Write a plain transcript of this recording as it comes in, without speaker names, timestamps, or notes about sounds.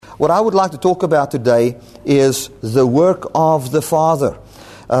what I would like to talk about today is the work of the Father.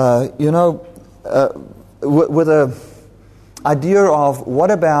 With the idea of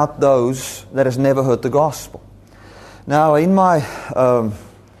what about those that has never heard the gospel. Now, in my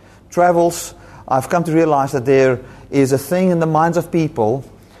travels, I've come to realize that there is a thing in the minds of people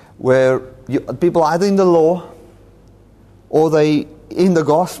where people either in the law, or they in the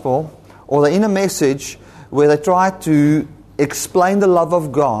gospel, or they're in a message where they try to explain the love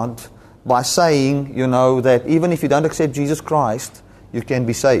of God by saying, that even if you don't accept Jesus Christ, you can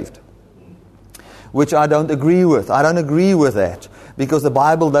be saved. Which I don't agree with. I don't agree with that, because the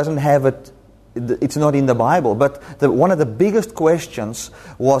Bible doesn't have it. It's not in the Bible. But one of the biggest questions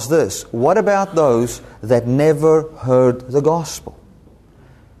was this: what about those that never heard the gospel?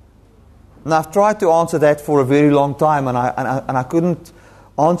 Now, I've tried to answer that for a very long time, and I couldn't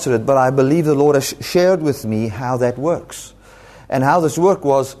answer it. But I believe the Lord has shared with me how that works, and how this work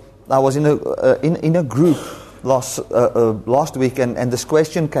was. I was in a group last week, and this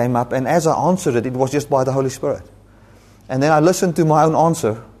question came up, and as I answered it, it was just by the Holy Spirit. And then I listened to my own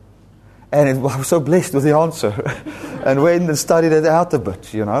answer, and I was so blessed with the answer, and went and studied it out a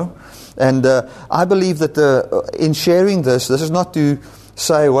bit, And I believe that in sharing this is not to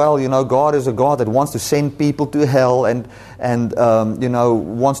say, well, God is a God that wants to send people to hell and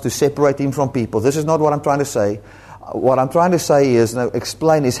wants to separate Him from people. This is not what I'm trying to say. What I'm trying to say is,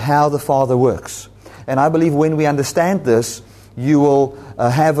 explain is how the Father works. And I believe when we understand this, you will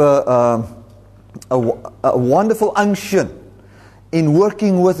have a wonderful unction in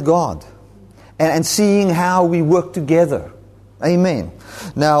working with God and seeing how we work together. Amen.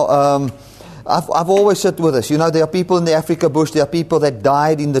 Now, I've always said with this, there are people in the Africa bush, there are people that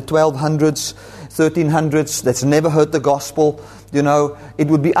died in the 1200s, 1300s, that's never heard the gospel. It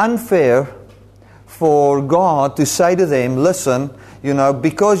would be unfair for God to say to them, listen,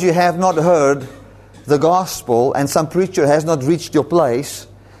 because you have not heard the gospel and some preacher has not reached your place,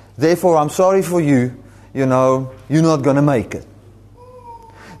 therefore I'm sorry for you, you're not going to make it.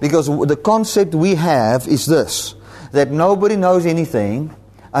 Because the concept we have is this, that nobody knows anything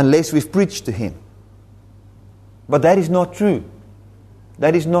unless we've preached to him. But that is not true.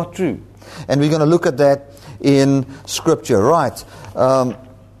 That is not true. And we're going to look at that in Scripture. Right.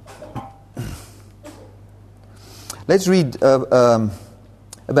 Let's read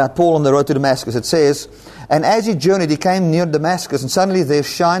about Paul on the road to Damascus. It says, and as he journeyed, he came near Damascus, and suddenly there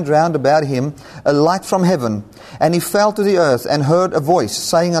shined round about him a light from heaven. And he fell to the earth, and heard a voice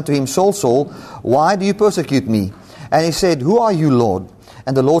saying unto him, Saul, Saul, why do you persecute me? And he said, Who are you, Lord?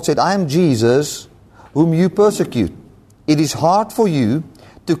 And the Lord said, I am Jesus, whom you persecute. It is hard for you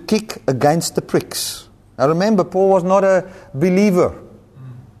to kick against the pricks. Now remember, Paul was not a believer.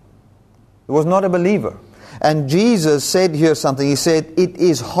 He was not a believer. And Jesus said here something. He said, it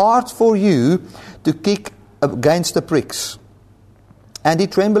is hard for you to kick against the pricks. And he,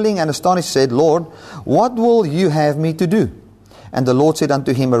 trembling and astonished, said, Lord, what will you have me to do? And the Lord said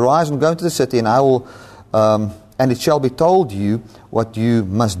unto him, Arise and go into the city, and I will, and it shall be told you what you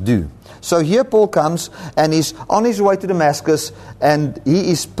must do. So here Paul comes, and he's on his way to Damascus, and he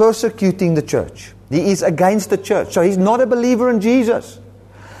is persecuting the church. He is against the church. So he's not a believer in Jesus.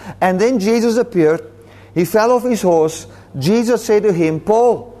 And then Jesus appeared. He fell off his horse. Jesus said to him,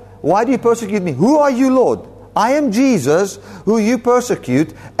 Paul, why do you persecute me? Who are you, Lord? I am Jesus, who you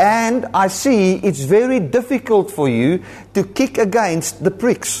persecute, and I see it's very difficult for you to kick against the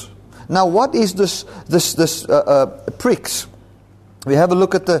pricks. Now, what is this pricks? We have a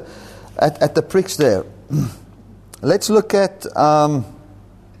look at the pricks there. Let's look at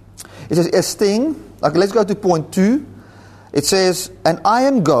it says a sting. Let's go to point 2. It says an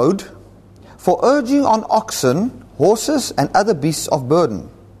iron goad for urging on oxen, horses, and other beasts of burden.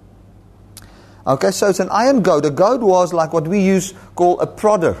 Okay, so it's an iron goad. A goad was like what we call a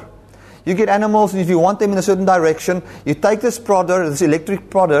prodder. You get animals, and if you want them in a certain direction, you take this prodder, this electric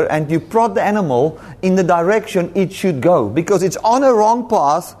prodder, and you prod the animal in the direction it should go. Because it's on a wrong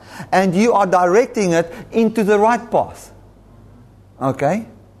path, and you are directing it into the right path. Okay?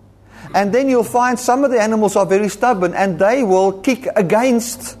 And then you'll find some of the animals are very stubborn, and they will kick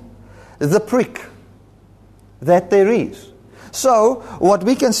against the prick that there is. So, what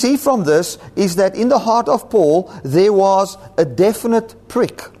we can see from this is that in the heart of Paul, there was a definite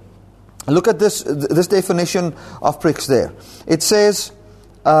prick. Look at this definition of pricks there. It says,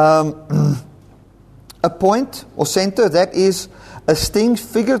 a point or center that is a sting,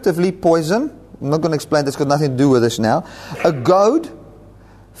 figuratively poison. I'm not going to explain this, it's got nothing to do with this now. A goad,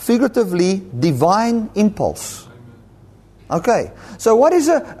 figuratively divine impulse. Okay, so what is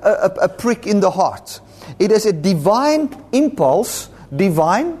a prick in the heart? It is a divine impulse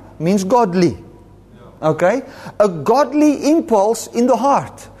Divine means godly. Okay? A godly impulse in the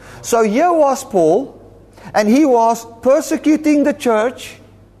heart. So here was Paul, and he was persecuting the church,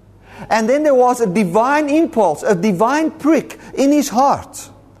 and then there was a divine impulse, a divine prick in his heart.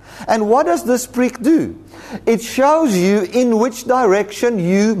 And what does this prick do? It shows you in which direction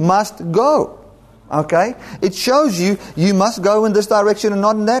you must go. Okay? It shows you must go in this direction and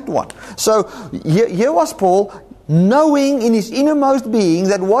not in that one. So here was Paul knowing in his innermost being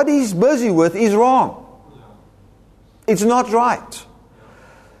that what he's busy with is wrong. It's not right.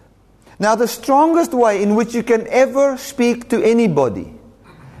 Now the strongest way in which you can ever speak to anybody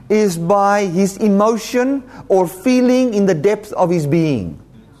is by his emotion or feeling in the depth of his being.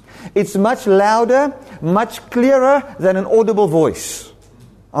 It's much louder, much clearer than an audible voice.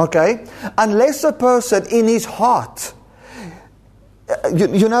 Okay? Unless a person in his heart,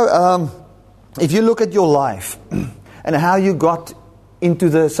 if you look at your life and how you got into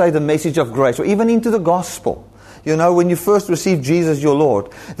the message of grace, or even into the gospel, when you first received Jesus your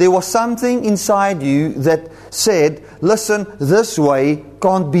Lord, there was something inside you that said, listen, this way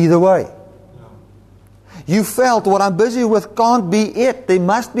can't be the way. You felt what I'm busy with can't be it. There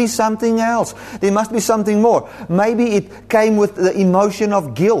must be something else. There must be something more. Maybe it came with the emotion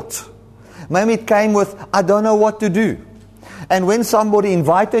of guilt. Maybe it came with, I don't know what to do. And when somebody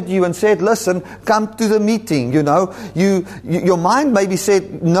invited you and said, listen, come to the meeting, your mind maybe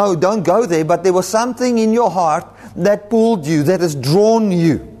said, no, don't go there. But there was something in your heart that pulled you, that has drawn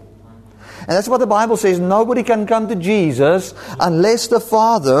you. And that's what the Bible says. Nobody can come to Jesus unless the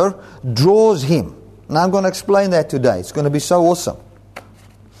Father draws him. And I'm going to explain that today. It's going to be so awesome.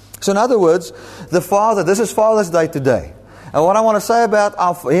 So in other words, the Father, this is Father's Day today. And what I want to say about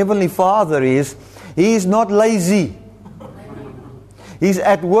our Heavenly Father is, He is not lazy. He's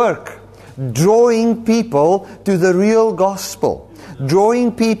at work, drawing people to the real gospel.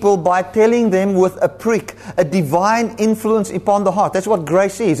 Drawing people by telling them with a prick, a divine influence upon the heart. That's what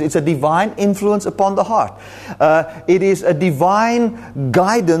grace is. It's a divine influence upon the heart. It is a divine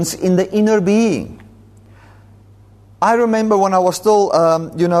guidance in the inner being. I remember when I was still,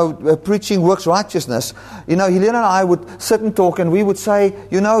 preaching works righteousness, Helena and I would sit and talk and we would say,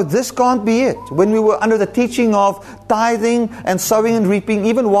 this can't be it. When we were under the teaching of tithing and sowing and reaping,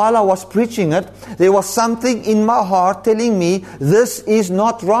 even while I was preaching it, there was something in my heart telling me, this is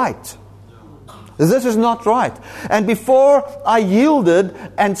not right. This is not right. And before I yielded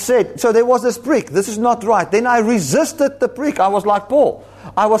and said, so there was this prick, this is not right. Then I resisted the prick. I was like Paul.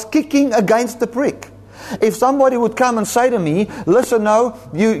 I was kicking against the prick. If somebody would come and say to me, listen, no,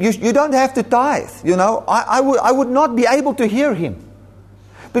 you don't have to tithe, I would not be able to hear him.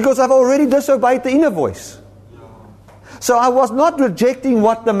 Because I've already disobeyed the inner voice. So I was not rejecting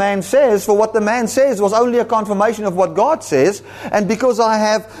what the man says, for what the man says was only a confirmation of what God says. And because I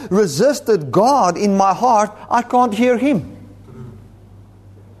have resisted God in my heart, I can't hear him.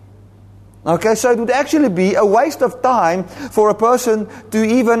 Okay, so it would actually be a waste of time for a person to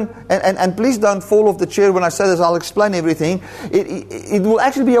even, and please don't fall off the chair when I say this, I'll explain everything. It will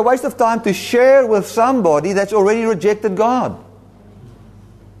actually be a waste of time to share with somebody that's already rejected God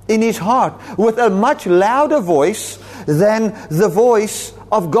in his heart with a much louder voice than the voice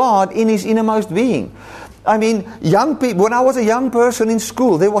of God in his innermost being. I mean, young people, when I was a young person in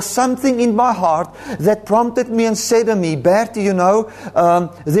school, there was something in my heart that prompted me and said to me, Bertie,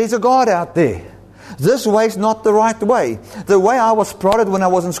 there's a God out there. This way's not the right way. The way I was prodded when I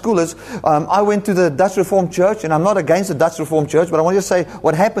was in school is, I went to the Dutch Reformed Church, and I'm not against the Dutch Reformed Church, but I want to say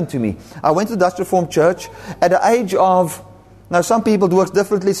what happened to me. I went to the Dutch Reformed Church at the age of, now some people do it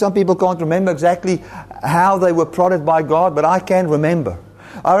differently, some people can't remember exactly how they were prodded by God, but I can remember.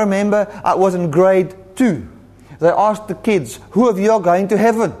 I remember I was in grade 2. They asked the kids, who of you are going to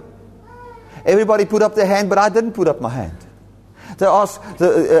heaven? Everybody put up their hand, but I didn't put up my hand. They asked,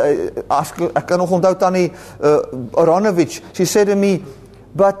 ek kan nog onthou Tannie Aronovich, she said to me,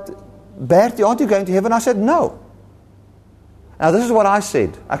 but Bertie, aren't you going to heaven? I said, no. Now this is what I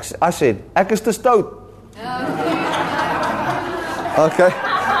said. I said, ek is te stout. Okay.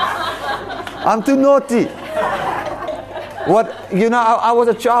 I'm too naughty. I was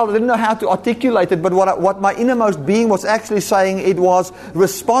a child, I didn't know how to articulate it, but what my innermost being was actually saying, it was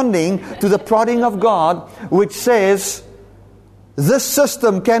responding to the prodding of God, which says, this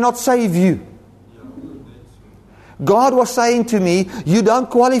system cannot save you. God was saying to me, you don't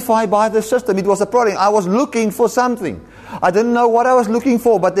qualify by the system. It was a prodding. I was looking for something. I didn't know what I was looking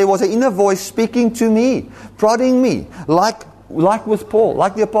for, but there was an inner voice speaking to me, prodding me, like with Paul,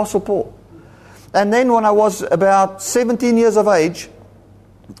 like the Apostle Paul. And then when I was about 17 years of age,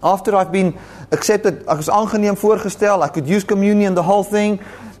 after I've been accepted, I was aangeneem voorgestel, I could use communion, the whole thing.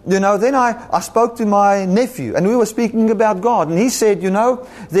 Then I spoke to my nephew, and we were speaking about God. And he said,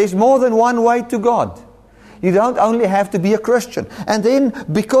 there's more than one way to God. You don't only have to be a Christian. And then,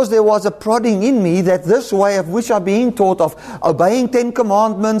 because there was a prodding in me that this way of which I'm being taught of obeying 10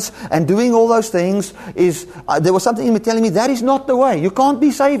 commandments and doing all those things is, there was something in me telling me that is not the way. You can't be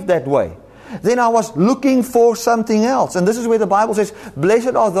saved that way. Then I was looking for something else. And this is where the Bible says,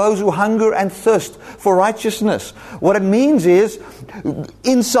 blessed are those who hunger and thirst for righteousness. What it means is,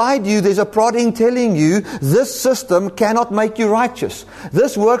 inside you there's a prodding telling you, this system cannot make you righteous.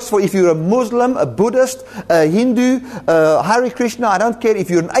 This works for if you're a Muslim, a Buddhist, a Hindu, a Hare Krishna, I don't care if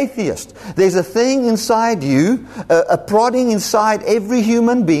you're an atheist. There's a thing inside you, a prodding inside every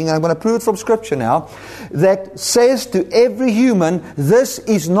human being, and I'm going to prove it from Scripture now, that says to every human, this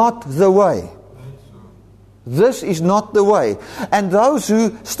is not the way. This is not the way. And those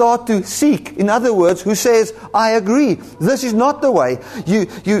who start to seek, in other words, who says, I agree, this is not the way. You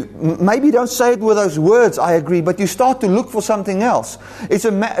maybe don't say it with those words, I agree, but you start to look for something else.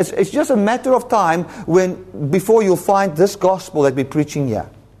 It's just a matter of time before you'll find this gospel that we're preaching here.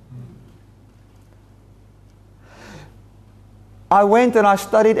 I went and I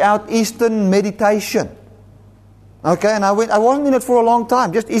studied out Eastern meditation. Okay, and I wasn't in it for a long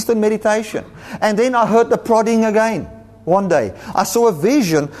time, just Eastern meditation. And then I heard the prodding again one day. I saw a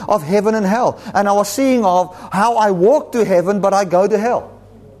vision of heaven and hell. And I was seeing of how I walk to heaven, but I go to hell.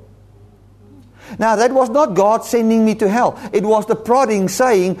 Now, that was not God sending me to hell. It was the prodding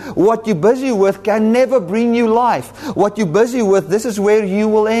saying, what you're busy with can never bring you life. What you're busy with, this is where you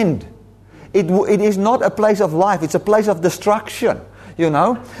will end. It is not a place of life, it's a place of destruction.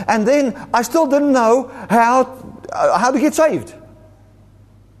 And then I still didn't know how to get saved.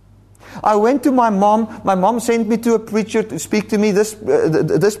 I went to my mom. My mom sent me to a preacher to speak to me.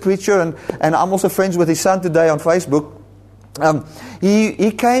 This preacher, and I'm also friends with his son today on Facebook.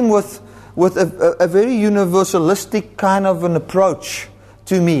 He came with a very universalistic kind of an approach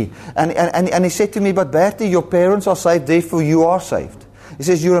to me, and he said to me, "But Bertie, your parents are saved, therefore you are saved." He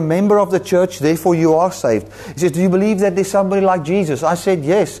says, you're a member of the church, therefore you are saved. He says, do you believe that there's somebody like Jesus? I said,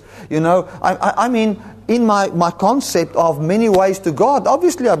 yes. I mean, in my concept of many ways to God,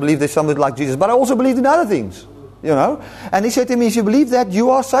 obviously I believe there's somebody like Jesus, but I also believe in other things, And he said to me, if you believe that,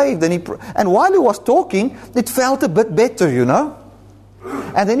 you are saved. And while he was talking, it felt a bit better,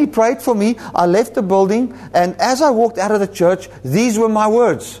 And then he prayed for me. I left the building, and as I walked out of the church, these were my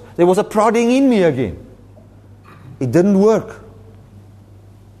words. There was a prodding in me again. It didn't work.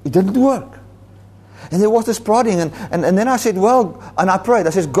 It didn't work. And there was this prodding, and then I said, and I prayed.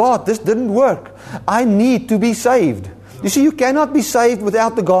 I said, God, this didn't work. I need to be saved. You see, you cannot be saved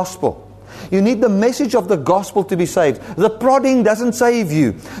without the gospel. You need the message of the gospel to be saved. The prodding doesn't save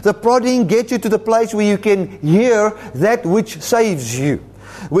you. The prodding gets you to the place where you can hear that which saves you,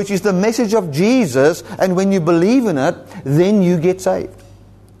 which is the message of Jesus, and when you believe in it, then you get saved.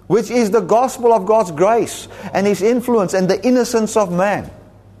 Which is the gospel of God's grace and His influence and the innocence of man.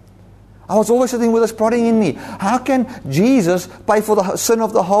 I was always sitting with this prodding in me. How can Jesus pay for the sin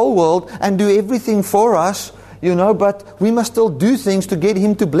of the whole world and do everything for us, but we must still do things to get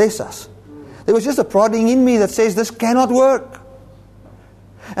Him to bless us? There was just a prodding in me that says this cannot work.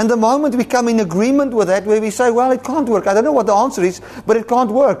 And the moment we come in agreement with that, where we say, it can't work. I don't know what the answer is, but it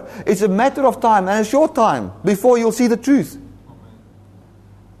can't work. It's a matter of time, and it's your time before you'll see the truth.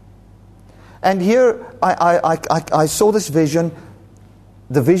 And here I saw this vision.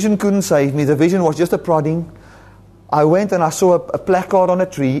 The vision couldn't save me. The vision was just a prodding. I went and I saw a placard on a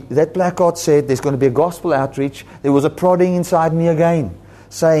tree. That placard said there's going to be a gospel outreach. There was a prodding inside me again,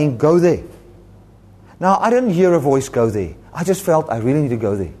 saying, go there. Now, I didn't hear a voice, go there. I just felt I really need to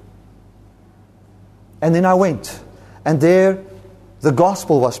go there. And then I went. And there, the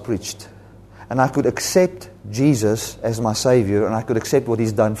gospel was preached. And I could accept Jesus as my Savior. And I could accept what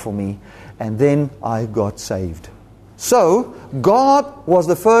He's done for me. And then I got saved. So, God was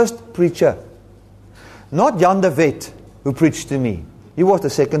the first preacher. Not Jan de Wet, who preached to me. He was the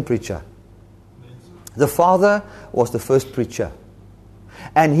second preacher. The Father was the first preacher.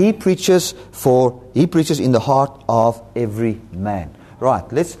 And He preaches in the heart of every man. Right,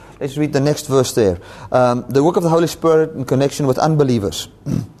 let's read the next verse there. The work of the Holy Spirit in connection with unbelievers.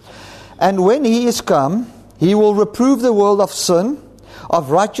 And when He is come, He will reprove the world of sin,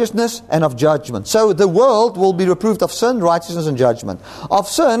 of righteousness, and of judgment. So the world will be reproved of sin, righteousness, and judgment. Of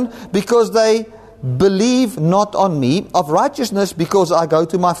sin, because they believe not on me. Of righteousness, because I go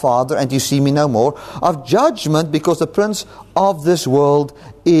to my Father, and you see me no more. Of judgment, because the prince of this world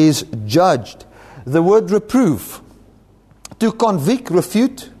is judged. The word reprove, to convict,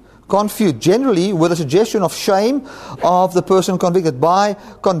 refute, confute, generally with a suggestion of shame of the person convicted. By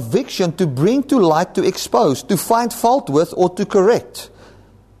conviction, to bring to light, to expose, to find fault with, or to correct.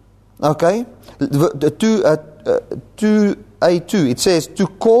 Okay? 2:2, it says, to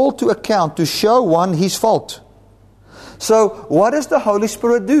call to account, to show one his fault. So, what does the Holy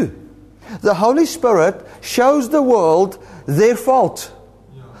Spirit do? The Holy Spirit shows the world their fault.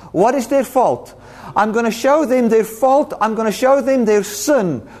 What is their fault? I'm going to show them their fault. I'm going to show them their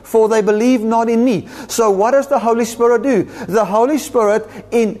sin, for they believe not in me. So what does the Holy Spirit do? The Holy Spirit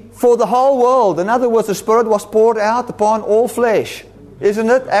for the whole world. In other words, the Spirit was poured out upon all flesh. Isn't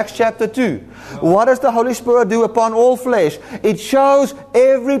it? Acts chapter 2. What does the Holy Spirit do upon all flesh? It shows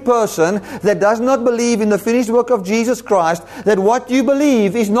every person that does not believe in the finished work of Jesus Christ that what you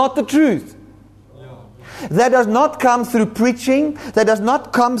believe is not the truth. That does not come through preaching. That does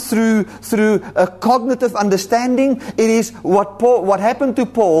not come through a cognitive understanding. It is what happened to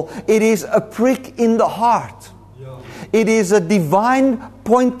Paul. It is a prick in the heart. It is a divine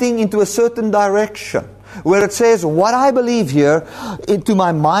pointing into a certain direction, where it says, what I believe here, to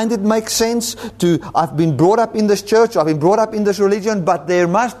my mind it makes sense. I've been brought up in this church, I've been brought up in this religion, but there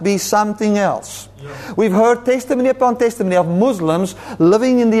must be something else. Yeah. We've heard testimony upon testimony of Muslims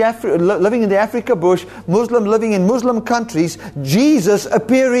living in the Africa bush, Muslims living in Muslim countries, Jesus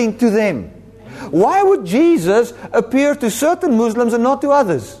appearing to them. Why would Jesus appear to certain Muslims and not to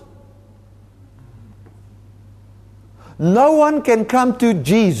others? No one can come to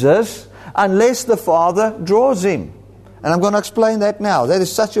Jesus unless the Father draws him. And I'm going to explain that now. That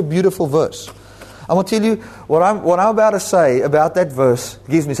is such a beautiful verse. I want to tell you what I'm about to say about that verse.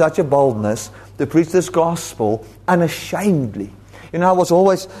 Gives me such a boldness to preach this gospel unashamedly. You know, I was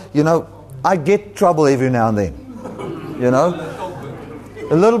always, I get trouble every now and then.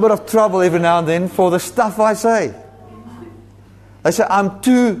 A little bit of trouble every now and then for the stuff I say. They say I'm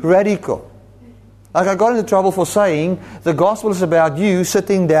too radical. Like I got into trouble for saying the gospel is about you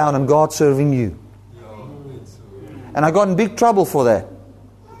sitting down and God serving you. And I got in big trouble for that.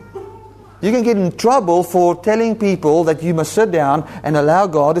 You can get in trouble for telling people that you must sit down and allow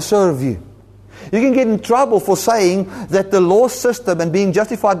God to serve you. You can get in trouble for saying that the law system and being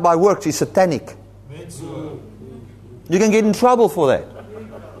justified by works is satanic. You can get in trouble for that.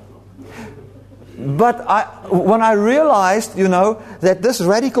 But when I realized, that this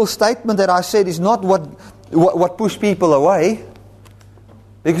radical statement that I said is not what pushed people away,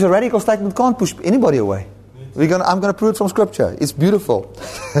 because a radical statement can't push anybody away. I'm going to prove it from Scripture. It's beautiful.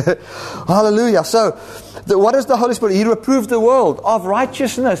 Hallelujah. So, what is the Holy Spirit? He reproved the world of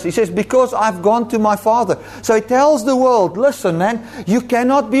righteousness. He says, because I've gone to my Father. So He tells the world, listen man, you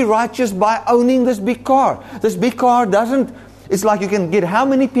cannot be righteous by owning this big car. This big car doesn't... It's like you can get how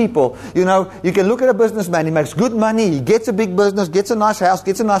many people, you can look at a businessman, he makes good money, he gets a big business, gets a nice house,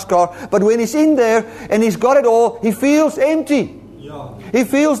 gets a nice car, but when he's in there and he's got it all, he feels empty. Yeah. He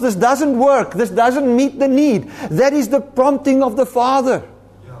feels this doesn't work, this doesn't meet the need. That is the prompting of the Father.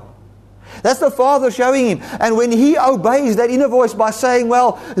 Yeah. That's the Father showing him. And when he obeys that inner voice by saying,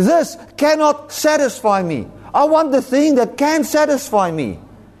 well, this cannot satisfy me. I want the thing that can satisfy me.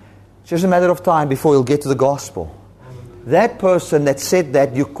 It's just a matter of time before he'll get to the gospel. That person that said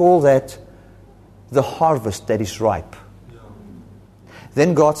that, you call that the harvest that is ripe. Yeah.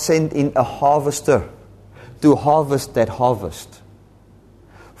 Then God sent in a harvester to harvest that harvest.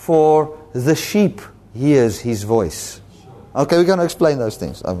 For the sheep hears His voice. Okay, we're going to explain those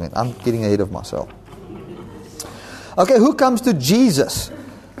things. I'm getting ahead of myself. Okay, who comes to Jesus?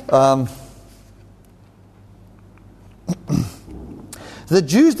 The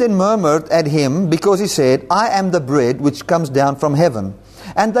Jews then murmured at Him because He said, I am the bread which comes down from heaven.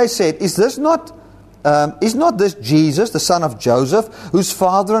 And they said, is not this Jesus, the son of Joseph, whose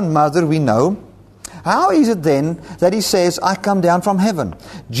father and mother we know? How is it then that He says, I come down from heaven?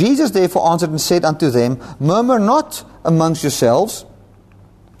 Jesus therefore answered and said unto them, murmur not amongst yourselves.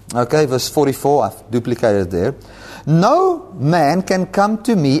 Okay, verse 44, I've duplicated it there. No man can come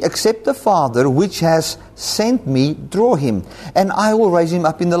to me except the Father which has sent me draw him, and I will raise him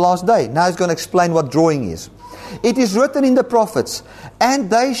up in the last day. Now he's going to explain what drawing is. It is written in the prophets,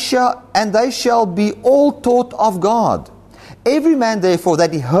 and they shall be all taught of God. Every man therefore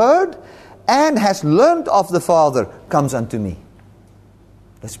that he heard and has learned of the Father comes unto me.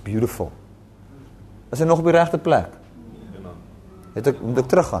 That's beautiful. Is hy nog op die regte plek? Moet ek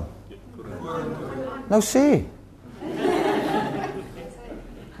teruggaan? Nou sê.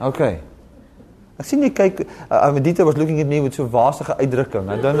 Okay. Ek sien jy kyk, Medita was looking at me with so vastige uitdrukking.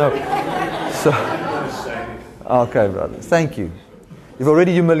 I don't know. So, okay, brother. Thank you. You've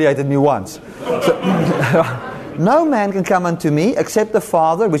already humiliated me once. So, No man can come unto me except the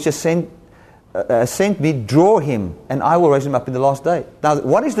Father which has sent me draw him, and I will raise him up in the last day. Now,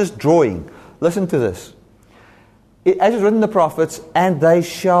 what is this drawing? Listen to this. As is written in the prophets, and they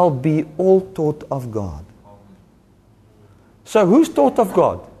shall be all taught of God. So who's taught of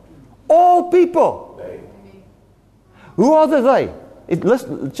God? All people. Who are the they?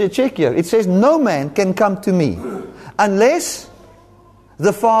 Listen, check here. It says, no man can come to me unless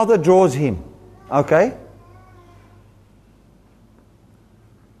the Father draws him. Okay?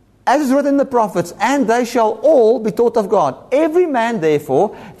 As is written in the prophets, and they shall all be taught of God. Every man,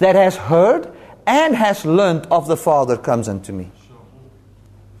 therefore, that has heard and has learned of the Father comes unto me.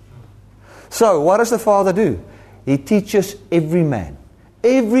 So, what does the Father do? He teaches every man.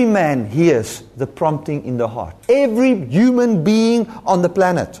 Every man hears the prompting in the heart. Every human being on the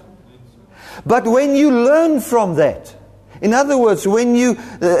planet. But when you learn from that, in other words, when you,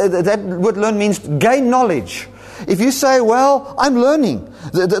 that word learn means gain knowledge. If you say, well, I'm learning.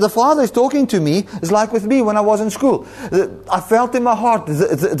 The Father is talking to me. It's like with me when I was in school. I felt in my heart,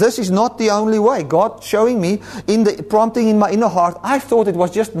 this is not the only way. God showing me in the prompting in my inner heart. I thought it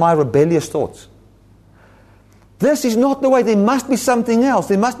was just my rebellious thoughts. This is not the way. There must be something else.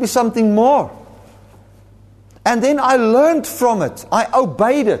 There must be something more. And then I learned from it. I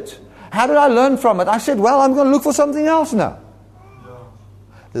obeyed it. How did I learn from it? I said, well, I'm going to look for something else now.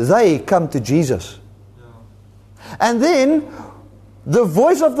 Yeah. They come to Jesus. Yeah. And then the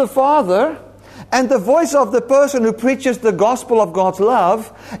voice of the Father and the voice of the person who preaches the gospel of God's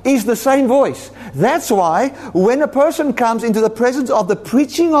love is the same voice. That's why when a person comes into the presence of the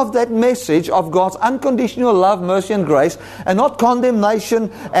preaching of that message of God's unconditional love, mercy and grace, and not condemnation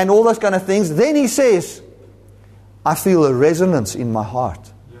and all those kind of things, then he says, I feel a resonance in my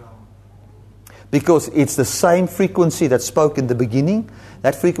heart. Because it's the same frequency that spoke in the beginning.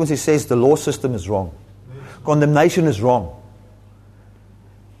 That frequency says the law system is wrong. Condemnation is wrong.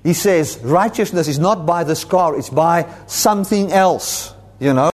 He says righteousness is not by this car, it's by something else.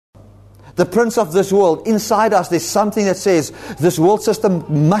 You know? The prince of this world, inside us there's something that says this world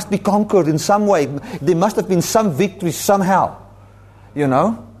system must be conquered in some way. There must have been some victory somehow. You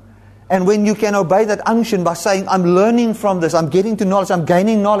know? And when you can obey that unction by saying, I'm learning from this, I'm getting to knowledge, I'm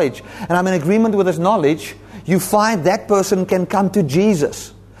gaining knowledge, and I'm in agreement with this knowledge, you find that person can come to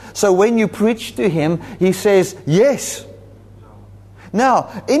Jesus. So when you preach to him, he says, yes.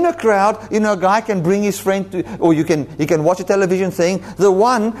 Now, in a crowd, a guy can bring his friend to, or he can watch a television thing. The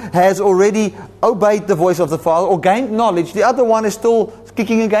one has already obeyed the voice of the Father or gained knowledge. The other one is still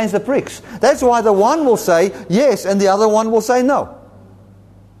kicking against the pricks. That's why the one will say yes and the other one will say no.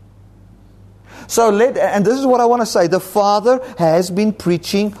 So and this is what I want to say. The Father has been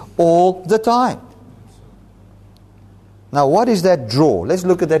preaching all the time. Now, what is that draw? Let's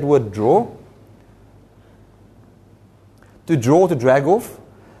look at that word draw. To draw, to drag off.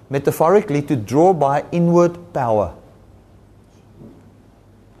 Metaphorically, to draw by inward power.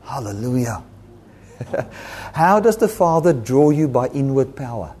 Hallelujah. How does the Father draw you by inward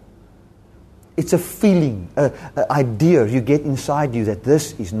power? It's a feeling, an idea you get inside you that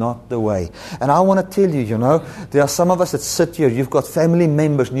this is not the way. And I want to tell you, there are some of us that sit here, you've got family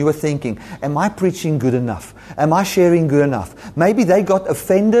members, and you were thinking, am I preaching good enough? Am I sharing good enough? Maybe they got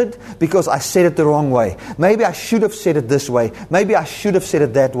offended because I said it the wrong way. Maybe I should have said it this way. Maybe I should have said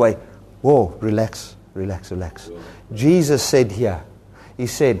it that way. Whoa, relax, relax, relax. Jesus said here, he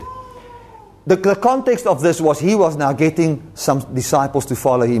said, the context of this was he was now getting some disciples to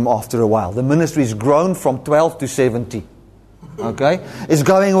follow him after a while. The ministry has grown from 12 to 70. Okay? It's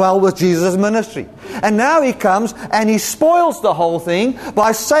going well with Jesus' ministry. And now he comes and he spoils the whole thing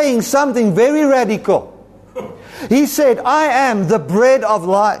by saying something very radical. He said, I am the bread of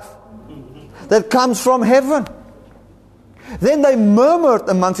life that comes from heaven. Then they murmured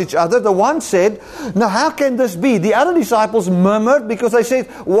amongst each other. The one said, now how can this be? The other disciples murmured because they said,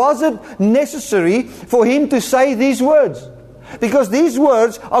 was it necessary for him to say these words? Because these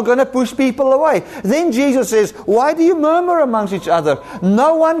words are going to push people away. Then Jesus says, why do you murmur amongst each other?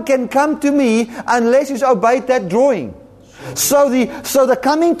 No one can come to me unless he's obeyed that drawing. So the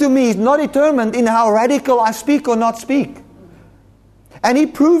coming to me is not determined in how radical I speak or not speak. And he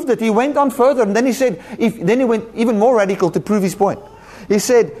proved it. He went on further. And then he said, then he went even more radical to prove his point. He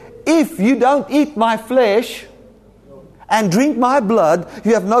said, if you don't eat my flesh and drink my blood,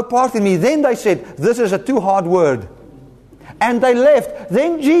 you have no part in me. Then they said, this is a too hard word. And they left.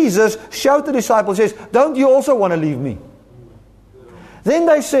 Then Jesus showed the disciples, says, don't you also want to leave me? Then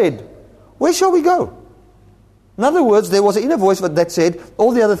they said, where shall we go? In other words, there was an inner voice that said,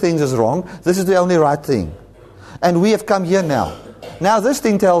 all the other things is wrong. This is the only right thing. And we have come here now. Now this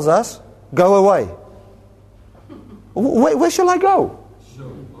thing tells us, go away. Where shall I go?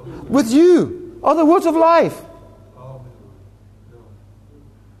 With you are the words of life.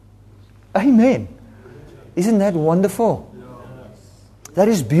 Amen. Isn't that wonderful? That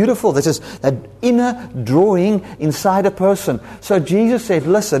is beautiful. This is that inner drawing inside a person. So Jesus said,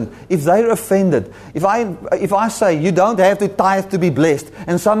 listen, if they're offended, if I say you don't have to tithe to be blessed,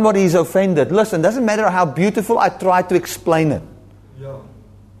 and somebody is offended, listen, doesn't matter how beautiful I try to explain it.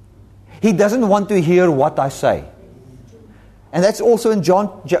 He doesn't want to hear what I say. And that's also in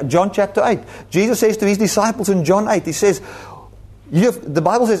John chapter 8. Jesus says to his disciples in John 8, he says, the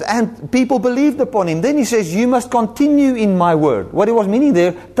Bible says, and people believed upon him. Then he says, you must continue in my word. What he was meaning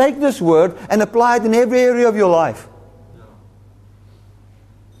there, take this word and apply it in every area of your life.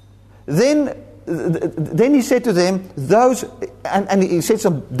 Then he said to them, those, and he said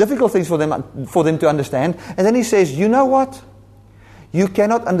some difficult things for them to understand. And then he says, you know what? You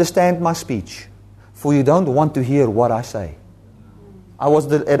cannot understand my speech, for you don't want to hear what I say. I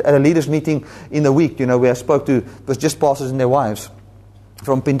was at a leaders meeting in the week, where I spoke to, it was just pastors and their wives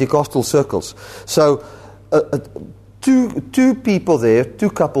from Pentecostal circles. So, two people there,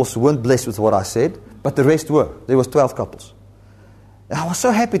 two couples weren't blessed with what I said, but the rest were. There was 12 couples. And I was so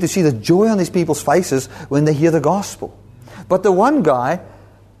happy to see the joy on these people's faces when they hear the gospel. But the one guy,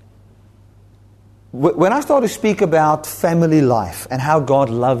 when I started to speak about family life and how God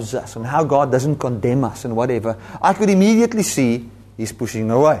loves us and how God doesn't condemn us and whatever, I could immediately see he's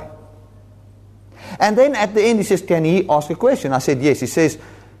pushing away. And then at the end he says, can he ask a question? I said, yes. He says,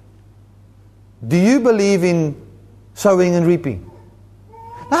 do you believe in sowing and reaping?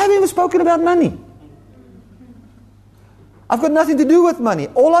 Now, I haven't even spoken about money. I've got nothing to do with money.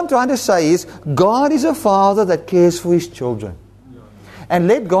 All I'm trying to say is, God is a father that cares for his children. And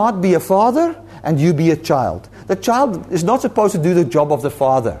let God be a father and you be a child. The child is not supposed to do the job of the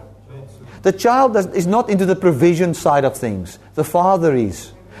father. The child is not into the provision side of things. The father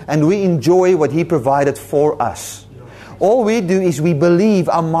is. And we enjoy what he provided for us. All we do is we believe,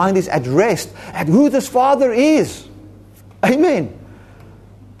 our mind is at rest at who this father is. Amen.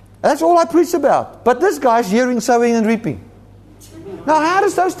 That's all I preach about. But this guy's hearing sowing and reaping. Now, how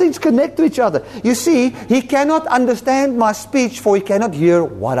does those things connect to each other? You see, he cannot understand my speech, for he cannot hear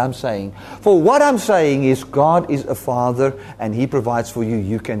what I'm saying. For what I'm saying is, God is a father and he provides for you,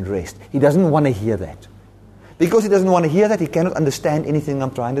 you can rest. He doesn't want to hear that. Because he doesn't want to hear that, he cannot understand anything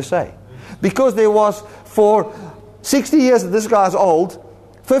I'm trying to say. Because there was, for 60 years that this guy's old,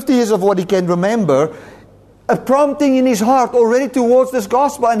 50 years of what he can remember, a prompting in his heart already towards this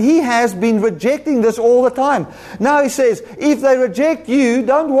gospel, and he has been rejecting this all the time. Now he says, if they reject you,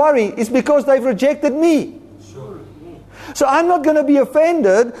 don't worry, it's because they've rejected me. So I'm not going to be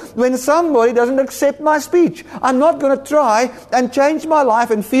offended when somebody doesn't accept my speech. I'm not going to try and change my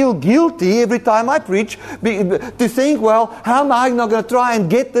life and feel guilty every time I preach to think, well, how am I not going to try and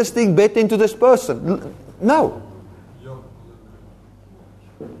get this thing better into this person? No.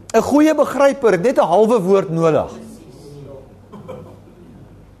 'n goeie begryper het net 'n halwe woord nodig.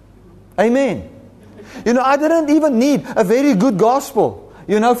 Amen. I didn't even need a very good gospel,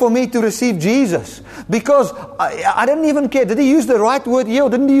 for me to receive Jesus. Because I didn't even care. Did he use the right word here or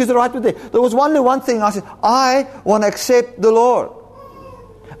didn't he use the right word there? There was only one thing. I said, I want to accept the Lord.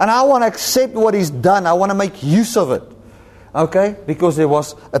 And I want to accept what he's done. I want to make use of it. Okay? Because there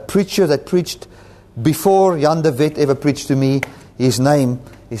was a preacher that preached before Jan de Wet ever preached to me. His name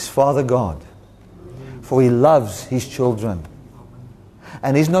is Father God. For he loves his children.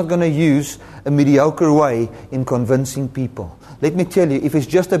 And he's not going to use a mediocre way in convincing people. Let me tell you, if it's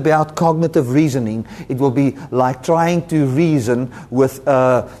just about cognitive reasoning, it will be like trying to reason with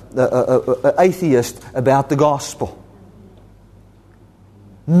an atheist about the gospel.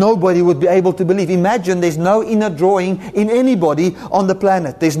 Nobody would be able to believe. Imagine there's no inner drawing in anybody on the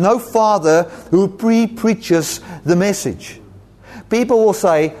planet. There's no father who pre-preaches the message. People will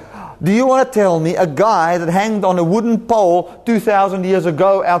say, do you want to tell me a guy that hanged on a wooden pole 2,000 years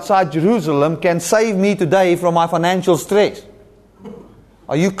ago outside Jerusalem can save me today from my financial stress?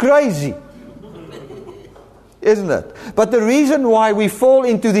 Are you crazy? Isn't it? But the reason why we fall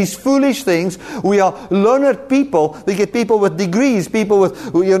into these foolish things, we are learned people. We get people with degrees, people with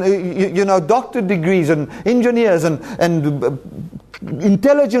doctorate degrees and engineers and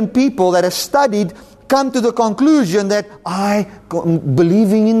intelligent people that have studied, come to the conclusion that I'm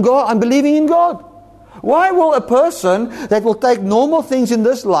believing in God. Why will a person that will take normal things in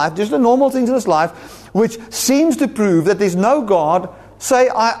this life, just the normal things in this life, which seems to prove that there's no God, say,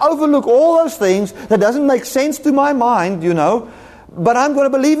 I overlook all those things that doesn't make sense to my mind, but I'm going to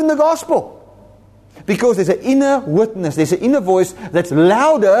believe in the gospel. Because there's an inner witness, there's an inner voice that's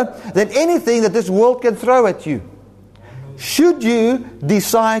louder than anything that this world can throw at you. Should you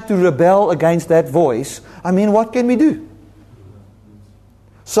decide to rebel against that voice, what can we do?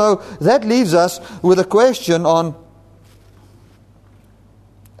 So that leaves us with a question on...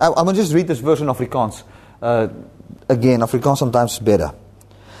 I'm going to just read this verse in Afrikaans. Again, Afrikaans sometimes is better.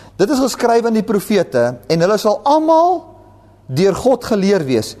 Dit is geskryf aan die profete en hulle sal almal deur God geleer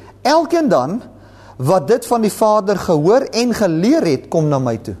wees. Elkeen dan wat dit van die Vader gehoor en geleer het, kom na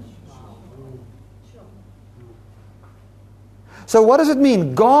my toe. So what does it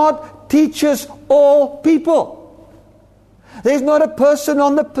mean? God teaches all people. There's not a person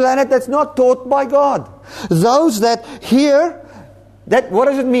on the planet that's not taught by God. Those that hear, what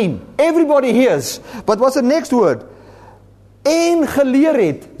does it mean? Everybody hears. But what's the next word? En geleer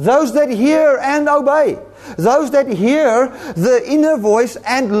het. Those that hear and obey. Those that hear the inner voice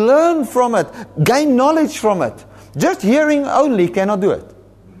and learn from it. Gain knowledge from it. Just hearing only cannot do it.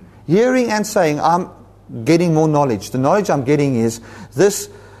 Hearing and saying, I'm getting more knowledge. The knowledge I'm getting is this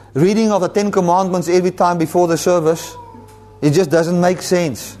reading of the 10 Commandments every time before the service. It just doesn't make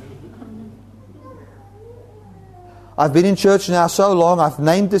sense. I've been in church now so long, I've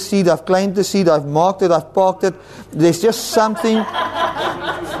named the seed, I've claimed the seed, I've marked it, I've parked it. There's just something,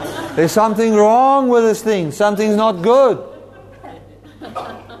 there's something wrong with this thing. Something's not good.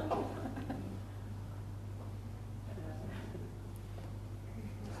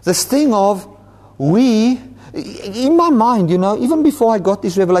 This thing of in my mind, even before I got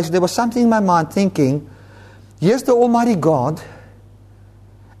this revelation, there was something in my mind thinking, here's the Almighty God.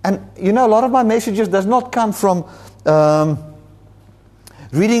 And a lot of my messages does not come from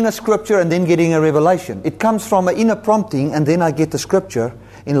reading a scripture and then getting a revelation. It comes from an inner prompting, and then I get the scripture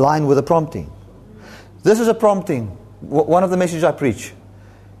in line with the prompting. This is a prompting. One of the messages I preach.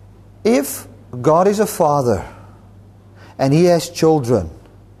 If God is a father and He has children,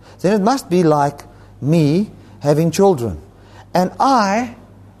 then it must be like me having children. And I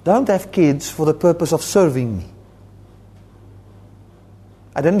don't have kids for the purpose of serving me.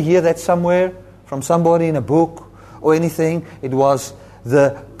 I didn't hear that somewhere from somebody in a book or anything. It was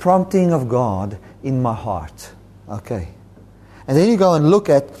the prompting of God in my heart. Okay. And then you go and look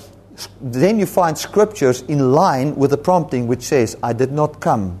at, then you find scriptures in line with the prompting which says, I did not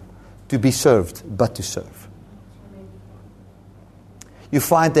come to be served, but to serve. You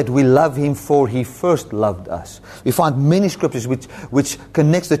find that we love Him for He first loved us. We find many scriptures which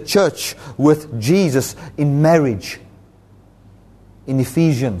connects the church with Jesus in marriage. In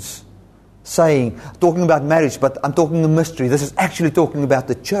Ephesians, talking about marriage, but I'm talking a mystery. This is actually talking about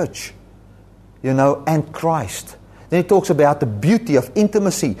the church, and Christ. Then he talks about the beauty of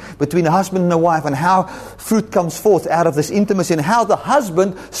intimacy between a husband and a wife, and how fruit comes forth out of this intimacy, and how the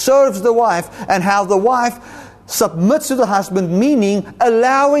husband serves the wife, and how the wife submits to the husband, meaning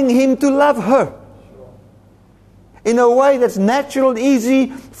allowing him to love her in a way that's natural and easy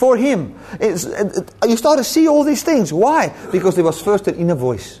for him. You start to see all these things. Why? Because there was first an inner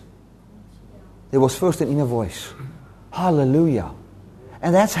voice. There was first an inner voice. Hallelujah.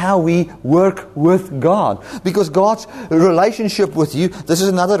 And that's how we work with God. Because God's relationship with you, this is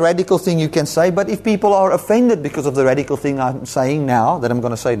another radical thing you can say, but if people are offended because of the radical thing I'm saying now, that I'm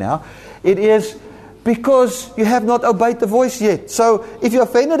going to say now, it is because you have not obeyed the voice yet. So if you're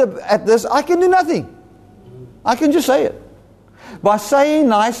offended at this, I can do nothing. I can just say it. By saying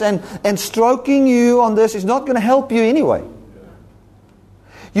nice and stroking you on this is not going to help you anyway.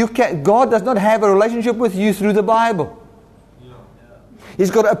 God does not have a relationship with you through the Bible.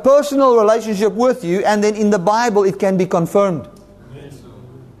 He's got a personal relationship with you, and then in the Bible it can be confirmed.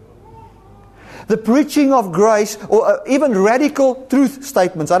 The preaching of grace, or even radical truth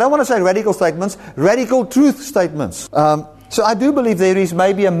statements. I don't want to say radical statements, radical truth statements. So I do believe there is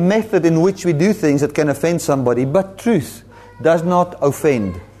maybe a method in which we do things that can offend somebody, but truth does not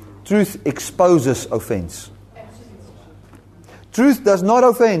offend. Truth exposes offense. Truth does not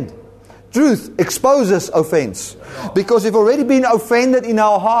offend. Truth exposes offense. Because we've already been offended in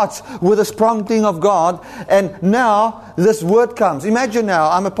our hearts with this prompting of God, and now this word comes. Imagine now,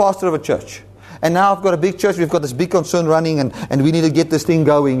 I'm a pastor of a church. And now I've got a big church, we've got this big concern running, and we need to get this thing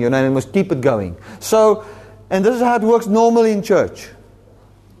going, and we must keep it going. So, and this is how it works normally in church.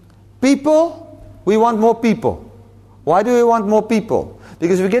 People, we want more people. Why do we want more people?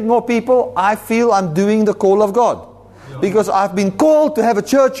 Because if we get more people, I feel I'm doing the call of God. Because I've been called to have a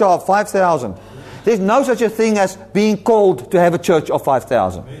church of 5,000. There's no such a thing as being called to have a church of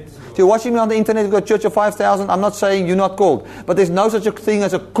 5,000. So you're watching me on the internet, you've got a church of 5,000. I'm not saying you're not called. But there's no such a thing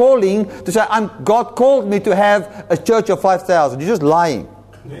as a calling to say, God called me to have a church of 5,000. You're just lying.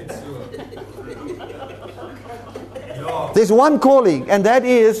 There's one calling, and that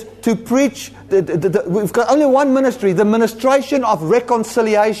is to preach. We've got only one ministry, the ministration of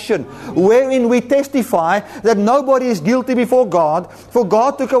reconciliation, wherein we testify that nobody is guilty before God, for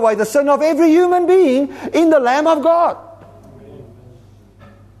God took away the sin of every human being in the Lamb of God.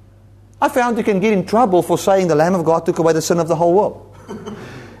 I found you can get in trouble for saying the Lamb of God took away the sin of the whole world.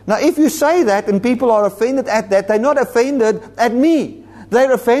 Now, if you say that and people are offended at that, they're not offended at me.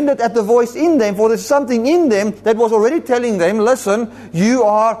 They're offended at the voice in them, for there's something in them that was already telling them, listen, you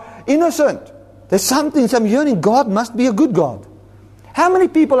are innocent. There's something, some yearning. God must be a good God. How many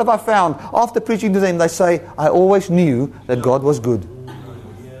people have I found after preaching to them, they say, I always knew that God was good.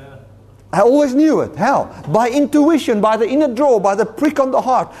 I always knew it. How? By intuition, by the inner draw, by the prick on the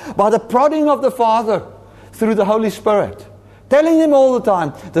heart, by the prodding of the Father through the Holy Spirit. Telling them all the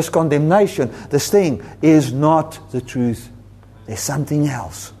time, this condemnation, this thing is not the truth. There's something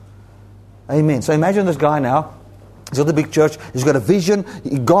else. Amen. So imagine this guy now. He's got a big church. He's got a vision.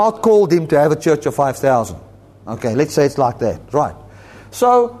 God called him to have a church of 5,000. Okay, let's say it's like that. Right.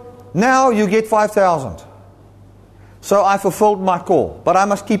 So now you get 5,000. So I fulfilled my call. But I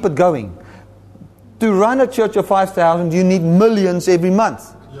must keep it going. To run a church of 5,000, you need millions every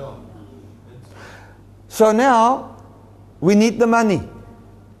month. So now we need the money.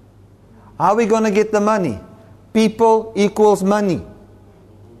 How are we going to get the money? People equals money.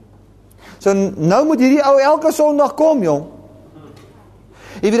 So nou moet hierdie ou elke Sondag kom, jong.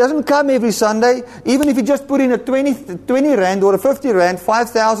 If he doesn't come every Sunday, even if you just put in a 20 rand or a 50 rand,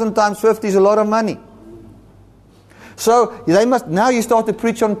 5,000 times 50 is a lot of money. So they must, now you start to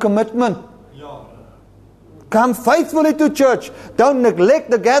preach on commitment. Come faithfully to church. Don't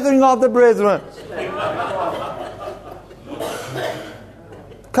neglect the gathering of the brethren.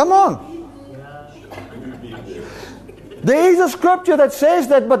 Come on. There is a scripture that says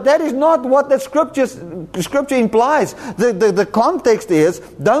that, but that is not what that scripture implies. The context is,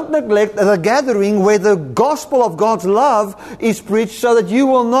 don't neglect the gathering where the gospel of God's love is preached, so that you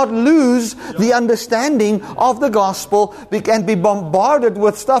will not lose the understanding of the gospel and be bombarded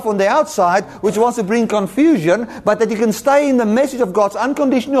with stuff on the outside which wants to bring confusion, but that you can stay in the message of God's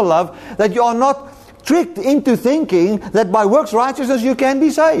unconditional love, that you are not tricked into thinking that by works righteousness you can be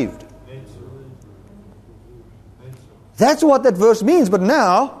saved. That's what that verse means. But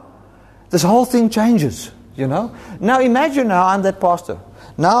now, this whole thing changes, you know. Now imagine now I'm that pastor.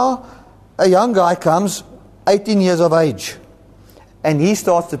 Now a young guy comes, 18 years of age, and he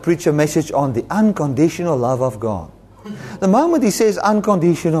starts to preach a message on the unconditional love of God. The moment he says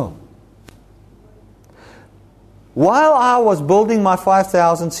unconditional, while I was building my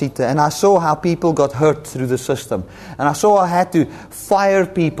 5,000 seater and I saw how people got hurt through the system, and I saw I had to fire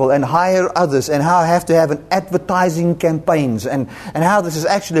people and hire others, and how I have to have an advertising campaigns, and how this is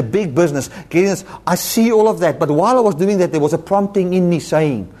actually a big business. I see all of that. But while I was doing that, there was a prompting in me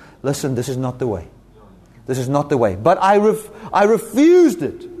saying, listen, this is not the way. This is not the way. But I refused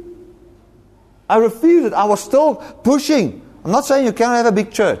it. I refused it. I was still pushing. I'm not saying you cannot have a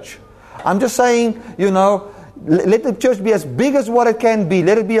big church. I'm just saying, you know, let the church be as big as what it can be.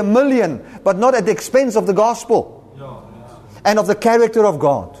 Let it be 1 million, but not at the expense of the gospel and of the character of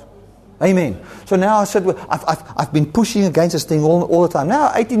God. Amen. So now I said, well, I've been pushing against this thing all the time. Now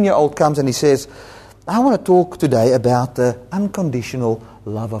 18-year-old comes and he says, I want to talk today about the unconditional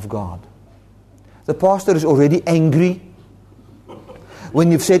love of God. The pastor is already angry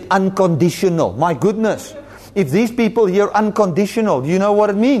when you've said unconditional. My goodness. If these people hear unconditional, do you know what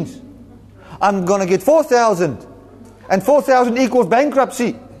it means? I'm going to get 4,000. And 4,000 equals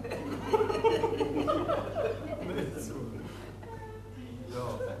bankruptcy.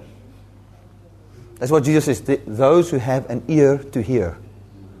 That's what Jesus says. Those who have an ear to hear,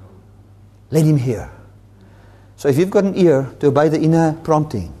 let him hear. So if you've got an ear to obey the inner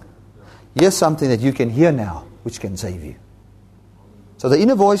prompting, here's something that you can hear now, which can save you. So the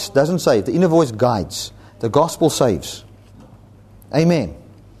inner voice doesn't save. The inner voice guides. The gospel saves. Amen.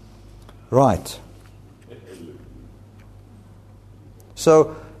 Right.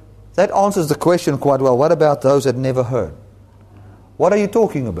 So that answers the question quite well. What about those that never heard? What are you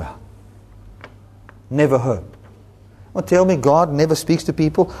talking about? Never heard. Well, tell me, God never speaks to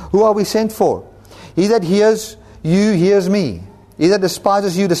people. Who are we sent for? He that hears you hears me. He that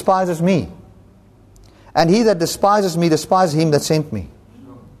despises you despises me. And he that despises me despises him that sent me.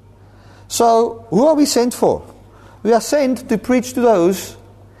 So, who are we sent for? We are sent to preach to those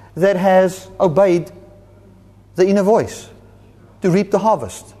that has obeyed the inner voice, to reap the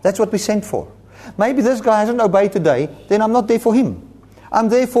harvest. That's what we're sent for. Maybe this guy hasn't obeyed today, then I'm not there for him. I'm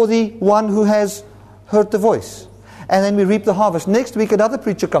there for the one who has heard the voice. And then we reap the harvest. Next week another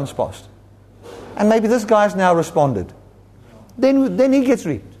preacher comes past. And maybe this guy has now responded. then he gets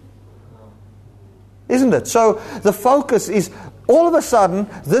reaped. Isn't it? So the focus is, all of a sudden,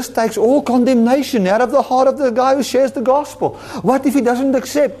 this takes all condemnation out of the heart of the guy who shares the gospel. What if he doesn't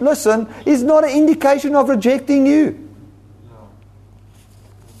accept? Listen, it's not an indication of rejecting you.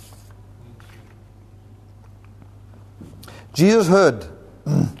 Jesus heard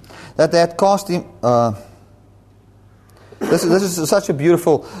that they had cast him. This is such a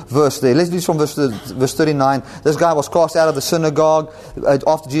beautiful verse there. Let's read from verse 39. This guy was cast out of the synagogue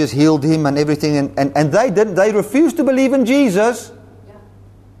after Jesus healed him and everything, and they refused to believe in Jesus,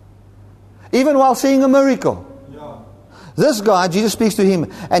 even while seeing a miracle. This guy, Jesus speaks to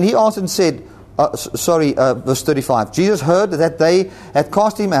him, and he answered and said, verse 35. Jesus heard that they had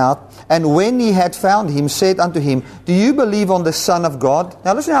cast him out, and when he had found him, said unto him, Do you believe on the Son of God?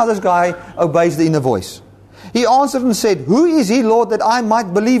 Now listen how this guy obeys the inner voice. He answered and said, Who is he, Lord, that I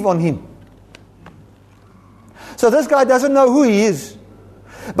might believe on him? So this guy doesn't know who he is.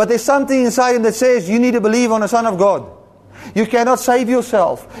 But there's something inside him that says, you need to believe on the Son of God. You cannot save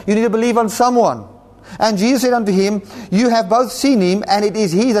yourself. You need to believe on someone. And Jesus said unto him, You have both seen him, and it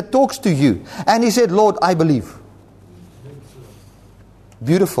is he that talks to you. And he said, Lord, I believe.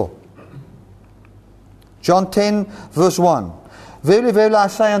 Beautiful. John 10, verse 1. Verily, verily, I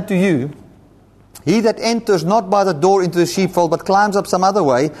say unto you, he that enters not by the door into the sheepfold, but climbs up some other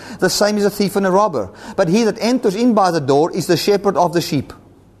way, the same is a thief and a robber. But he that enters in by the door is the shepherd of the sheep.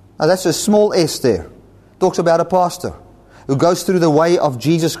 Now that's a small s there. Talks about a pastor who goes through the way of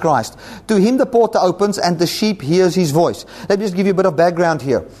Jesus Christ. To him the porter opens, and the sheep hears his voice. Let me just give you a bit of background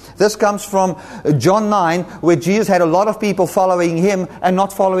here. This comes from John 9, where Jesus had a lot of people following him and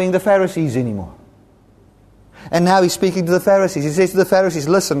not following the Pharisees anymore. And now he's speaking to the Pharisees. He says to the Pharisees,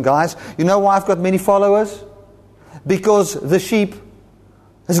 listen guys, you know why I've got many followers? Because the sheep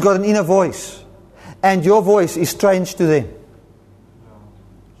has got an inner voice. And your voice is strange to them.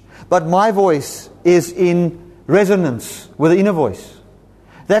 But my voice is in resonance with the inner voice.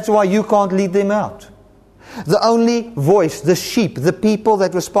 That's why you can't lead them out. The only voice, the sheep, the people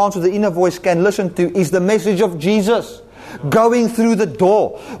that respond to the inner voice can listen to is the message of Jesus. Going through the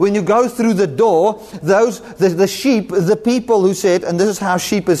door. When you go through the door, the sheep, the people who said, and this is how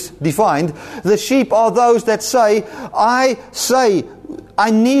sheep is defined, the sheep are those that say, I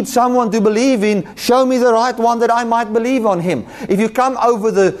need someone to believe in. Show me the right one that I might believe on him. If you come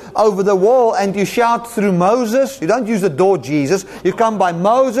over the wall and you shout through Moses, you don't use the door Jesus, you come by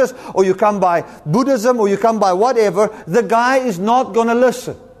Moses, or you come by Buddhism, or you come by whatever, the guy is not going to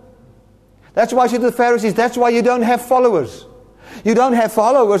listen. That's why I said to the Pharisees, that's why you don't have followers. You don't have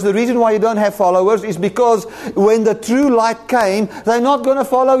followers. The reason why you don't have followers is because when the true light came, they're not going to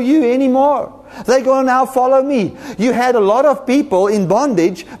follow you anymore. They're going to now follow me. You had a lot of people in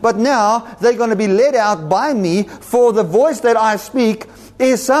bondage, but now they're going to be led out by me, for the voice that I speak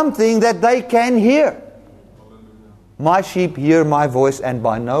is something that they can hear. My sheep hear my voice, and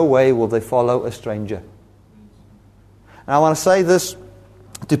by no way will they follow a stranger. And I want to say this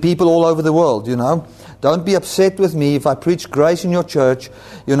to people all over the world, Don't be upset with me if I preach grace in your church,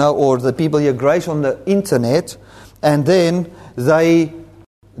 or the people hear grace on the internet, and then they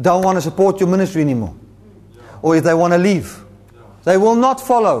don't want to support your ministry anymore. Or if they want to leave. They will not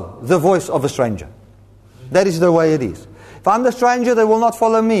follow the voice of a stranger. That is the way it is. If I'm the stranger, they will not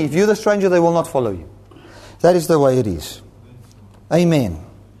follow me. If you're the stranger, they will not follow you. That is the way it is. Amen.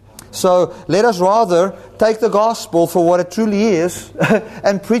 So let us rather take the gospel for what it truly is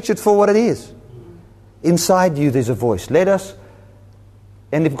and preach it for what it is. Inside you there's a voice. And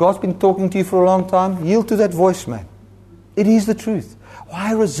if God's been talking to you for a long time, yield to that voice, man. It is the truth.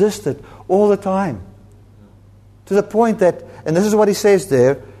 Why resist it all the time? To the point that, and this is what he says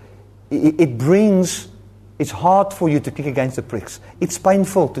there, it's hard for you to kick against the pricks. It's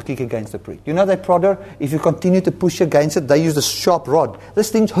painful to kick against the prick. You know that prodder? If you continue to push against it, they use the sharp rod.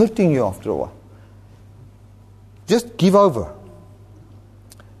 This thing's hurting you after a while. Just give over.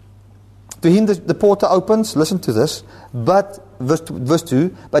 To him the porter opens, listen to this, but, verse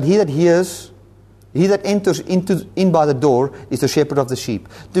 2, but he that enters in by the door is the shepherd of the sheep.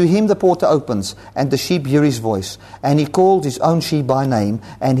 To him the porter opens, and the sheep hear his voice, and he calls his own sheep by name,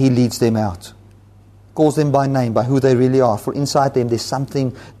 and he leads them out. Calls them by name, by who they really are. For inside them there's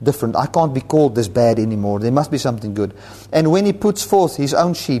something different. I can't be called this bad anymore. There must be something good. And when he puts forth his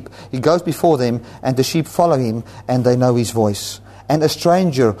own sheep, he goes before them, and the sheep follow him, and they know his voice. And a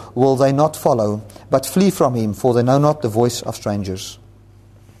stranger will they not follow, but flee from him, for they know not the voice of strangers.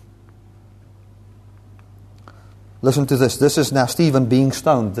 Listen to this. This is now Stephen being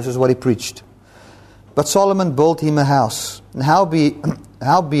stoned. This is what he preached. But Solomon built him a house. And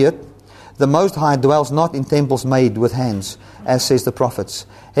howbeit, The Most High dwells not in temples made with hands, as says the prophets.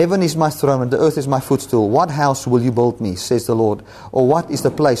 Heaven is my throne and the earth is my footstool. What house will you build me, says the Lord? Or what is the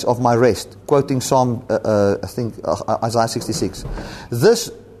place of my rest? Quoting Psalm, Isaiah 66.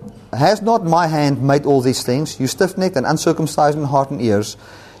 This has not my hand made all these things? You stiff-necked and uncircumcised in heart and ears.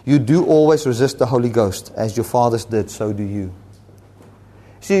 You do always resist the Holy Ghost. As your fathers did, so do you.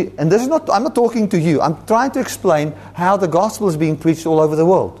 See, and this is not, I'm not talking to you. I'm trying to explain how the gospel is being preached all over the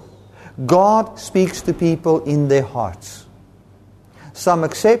world. God speaks to people in their hearts. Some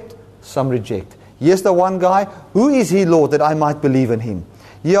accept, some reject. Here's the one guy. Who is he, Lord, that I might believe in him?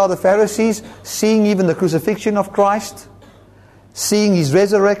 Here are the Pharisees, seeing even the crucifixion of Christ, seeing his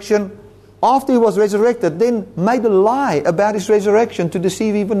resurrection. After he was resurrected, then made a lie about his resurrection to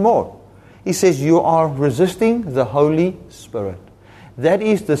deceive even more. He says, you are resisting the Holy Spirit. That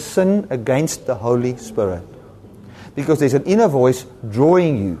is the sin against the Holy Spirit. Because there's an inner voice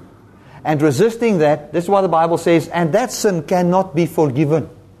drawing you. And resisting that, this is why the Bible says, and that sin cannot be forgiven.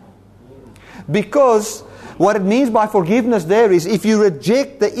 Because what it means by forgiveness there is, if you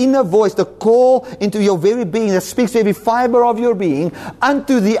reject the inner voice, the call into your very being that speaks to every fiber of your being,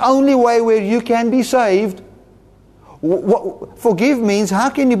 unto the only way where you can be saved, forgive means,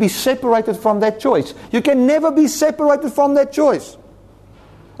 how can you be separated from that choice? You can never be separated from that choice.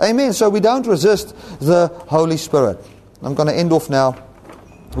 Amen. So we don't resist the Holy Spirit. I'm going to end off now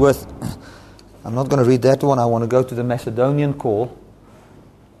with, I'm not going to read that one. I want to go to the Macedonian call.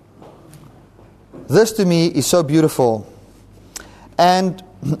 This to me is so beautiful. And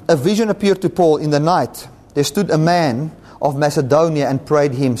a vision appeared to Paul in the night. There stood a man of Macedonia and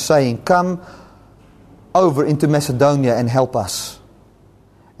prayed him, saying, come over into Macedonia and help us.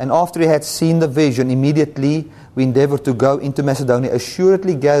 And after he had seen the vision, immediately we endeavored to go into Macedonia,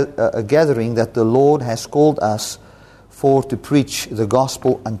 assuredly gathering that the Lord has called us for to preach the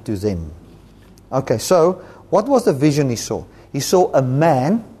gospel unto them. Okay, so what was the vision he saw? He saw a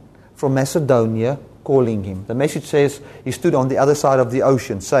man from Macedonia calling him. The message says he stood on the other side of the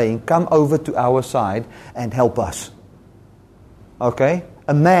ocean saying, come over to our side and help us. Okay,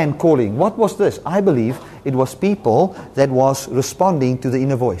 a man calling. What was this? I believe it was people that was responding to the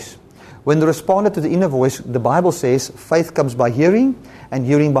inner voice. When they responded to the inner voice, the Bible says faith comes by hearing, and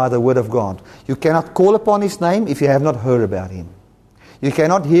hearing by the word of God. You cannot call upon his name if you have not heard about him. You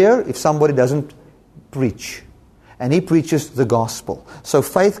cannot hear if somebody doesn't preach. And he preaches the gospel. So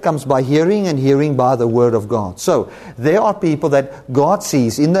faith comes by hearing, and hearing by the word of God. So there are people that God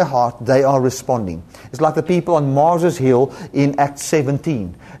sees in their heart, they are responding. It's like the people on Mars Hill in Acts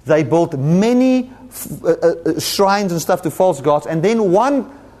 17. They built many shrines and stuff to false gods, and then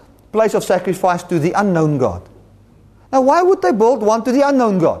one place of sacrifice to the unknown God. Now, why would they build one to the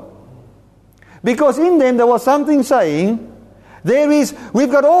unknown God? Because in them there was something saying, we've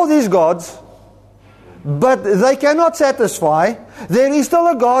got all these gods, but they cannot satisfy. There is still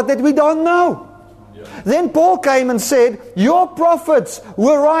a God that we don't know. Yeah. Then Paul came and said, your prophets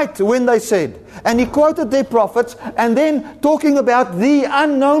were right when they said. And he quoted their prophets, and then talking about the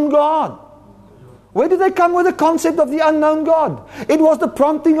unknown God. Where did they come with the concept of the unknown God? It was the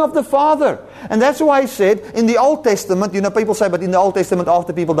prompting of the Father. And that's why he said, in the Old Testament, people say, but in the Old Testament,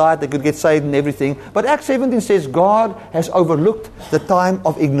 after people died, they could get saved and everything. But Acts 17 says, God has overlooked the time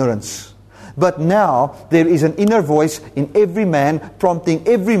of ignorance. But now, there is an inner voice in every man, prompting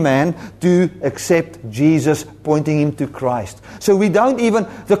every man to accept Jesus, pointing him to Christ. So we don't even,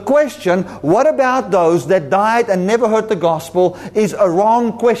 the question, what about those that died and never heard the gospel, is a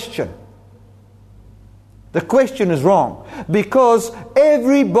wrong question. The question is wrong, because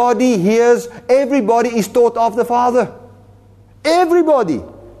everybody hears, everybody is taught of the Father. Everybody.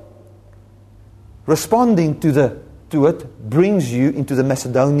 Responding to it brings you into the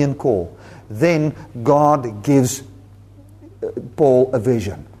Macedonian call. Then God gives Paul a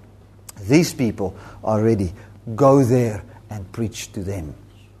vision. These people are ready. Go there and preach to them.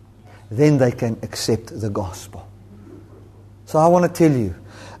 Then they can accept the gospel. So I want to tell you,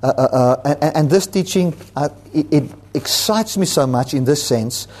 and this teaching, it excites me so much in this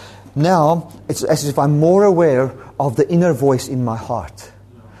sense. Now, it's as if I'm more aware of the inner voice in my heart.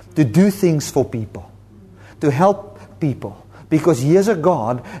 To do things for people. To help people. Because here's a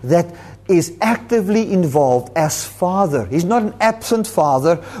God that is actively involved as Father. He's not an absent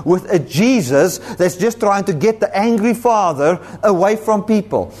Father with a Jesus that's just trying to get the angry Father away from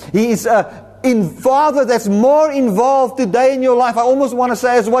people. He is a Father that's more involved today in your life, I almost want to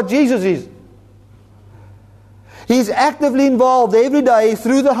say, as what Jesus is. He's actively involved every day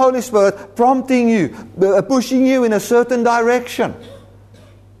through the Holy Spirit, prompting you, pushing you in a certain direction.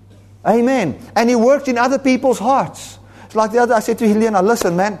 Amen. And He works in other people's hearts. It's like the other, I said to Helena,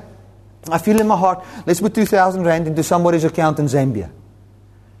 listen man, I feel in my heart, let's put 2,000 rand into somebody's account in Zambia.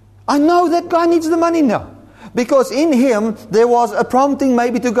 I know that guy needs the money now. Because in him, there was a prompting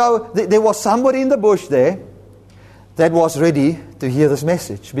maybe to go, there was somebody in the bush there that was ready to hear this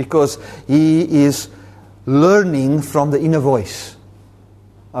message. Because he is learning from the inner voice.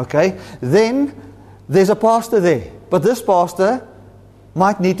 Okay? Then, there's a pastor there. But this pastor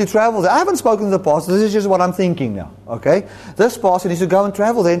might need to travel there. I haven't spoken to the pastor. This is just what I'm thinking now. Okay? This pastor needs to go and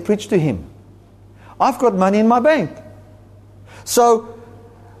travel there and preach to him. I've got money in my bank. So,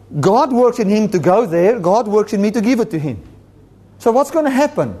 God works in him to go there. God works in me to give it to him. So what's going to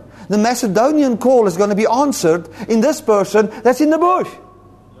happen? The Macedonian call is going to be answered in this person that's in the bush.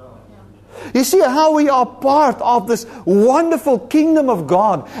 You see how we are part of this wonderful kingdom of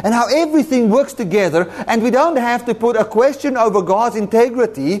God and how everything works together, and we don't have to put a question over God's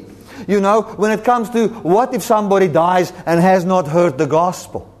integrity, when it comes to what if somebody dies and has not heard the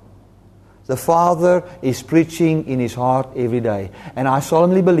gospel. The Father is preaching in his heart every day. And I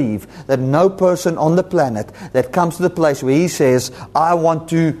solemnly believe that no person on the planet that comes to the place where he says, I want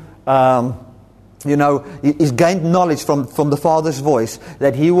to, he's gained knowledge from the Father's voice,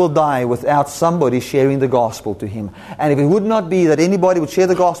 that he will die without somebody sharing the gospel to him. And if it would not be that anybody would share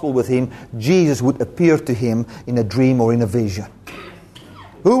the gospel with him, Jesus would appear to him in a dream or in a vision.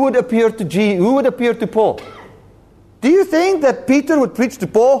 Who would appear to Paul? Do you think that Peter would preach to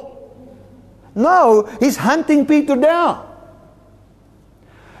Paul? No, he's hunting Peter down.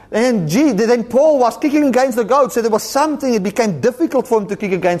 And then Paul was kicking against the goats, so there was something, it became difficult for him to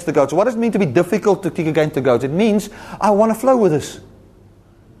kick against the goats. What does it mean to be difficult to kick against the goats? It means, I want to flow with this.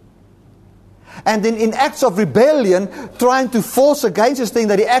 And then in acts of rebellion, trying to force against this thing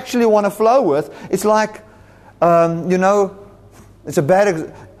that he actually want to flow with, it's like, it's a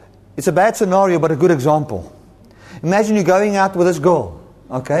bad scenario, but a good example. Imagine you're going out with this girl,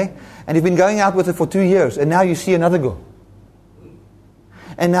 okay? And you've been going out with her for 2 years, and now you see another girl.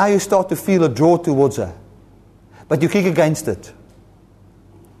 And now you start to feel a draw towards her. But you kick against it.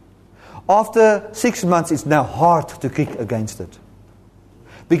 After 6 months, it's now hard to kick against it.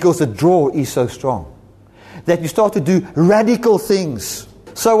 Because the draw is so strong. That you start to do radical things.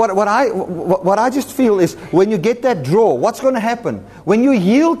 So what I just feel is, when you get that draw, what's going to happen? When you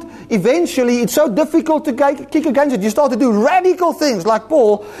yield, eventually it's so difficult to kick against it. You start to do radical things. Like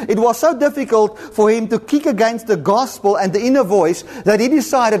Paul, it was so difficult for him to kick against the gospel and the inner voice that he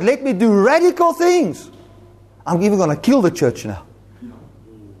decided, let me do radical things. I'm even going to kill the church now.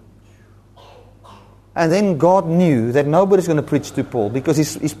 And then God knew that nobody's going to preach to Paul because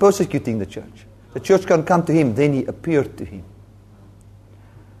he's persecuting the church. The church can't come to him. Then he appeared to him.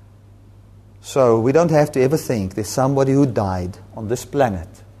 So we don't have to ever think there's somebody who died on this planet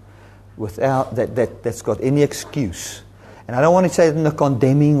without that's got any excuse. And I don't want to say it in a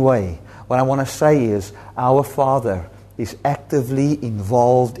condemning way. What I want to say is, our Father is actively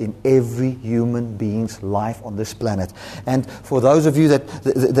involved in every human being's life on this planet. And for those of you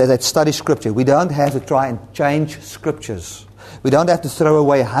that study Scripture, we don't have to try and change Scriptures. We don't have to throw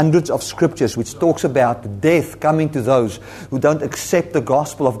away hundreds of scriptures which talks about death coming to those who don't accept the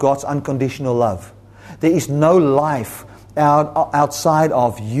gospel of God's unconditional love. There is no life outside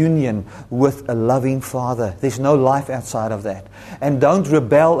of union with a loving Father. There's no life outside of that. And don't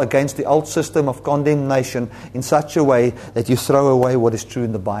rebel against the old system of condemnation in such a way that you throw away what is true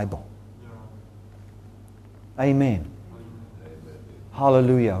in the Bible. Amen.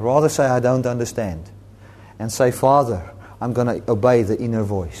 Hallelujah. Rather say, I don't understand. And say, Father, I'm going to obey the inner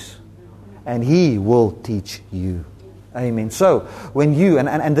voice. And He will teach you. Amen. So, when you,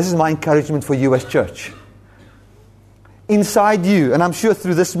 and this is my encouragement for you as church. Inside you, and I'm sure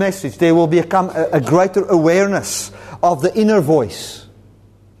through this message, there will become a greater awareness of the inner voice.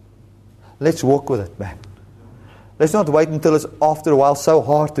 Let's walk with it, man. Let's not wait until it's after a while so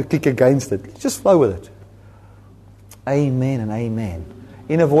hard to kick against it. Just flow with it. Amen and amen.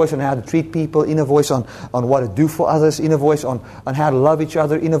 Inner voice on how to treat people, inner voice on what to do for others, inner voice on how to love each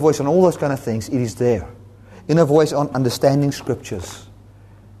other, inner voice on all those kind of things. It is there. Inner voice on understanding Scriptures.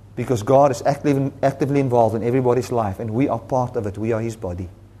 Because God is actively involved in everybody's life, and we are part of it. We are His body.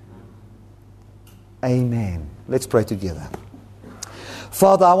 Amen. Let's pray together.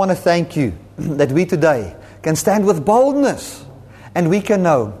 Father, I want to thank You that we today can stand with boldness, and we can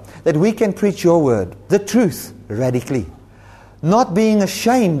know that we can preach Your word, the truth, radically. Not being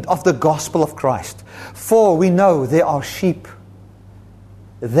ashamed of the gospel of Christ. For we know there are sheep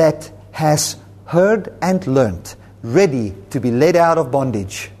that has heard and learned, ready to be led out of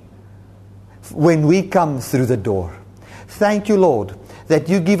bondage when we come through the door. Thank You, Lord, that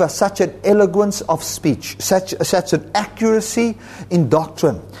you give us such an eloquence of speech, such an accuracy in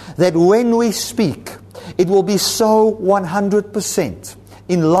doctrine, that when we speak, it will be so 100%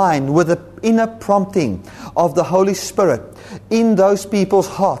 in line with the inner prompting of the Holy Spirit in those people's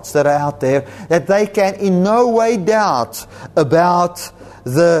hearts that are out there, that they can in no way doubt about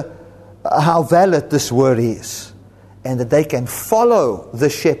how valid this word is, and that they can follow the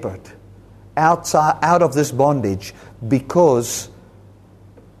shepherd out of this bondage because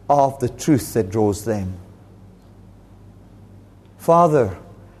of the truth that draws them. Father,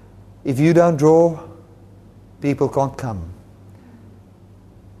 if you don't draw, people can't come.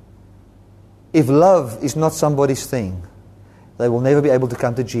 If love is not somebody's thing, they will never be able to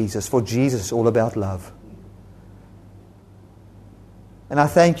come to Jesus, for Jesus is all about love. And I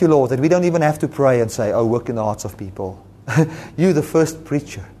thank you, Lord, that we don't even have to pray and say, oh, work in the hearts of people. You're the first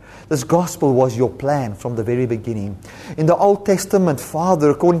preacher. This gospel was your plan from the very beginning. In the Old Testament, Father,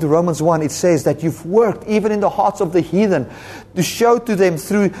 according to Romans 1, it says that you've worked even in the hearts of the heathen to show to them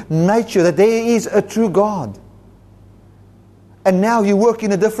through nature that there is a true God. And now you work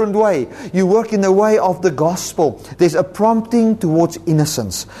in a different way. You work in the way of the gospel. There's a prompting towards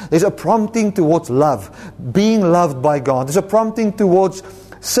innocence. There's a prompting towards love, being loved by God. There's a prompting towards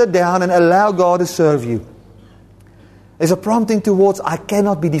sit down and allow God to serve you. There's a prompting towards I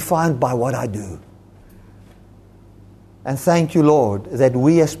cannot be defined by what I do. And thank you, Lord, that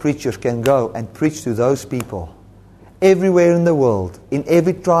we as preachers can go and preach to those people everywhere in the world, in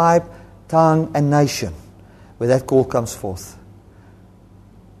every tribe, tongue, and nation, where that call comes forth.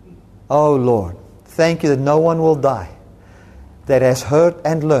 Oh Lord, thank you that no one will die that has heard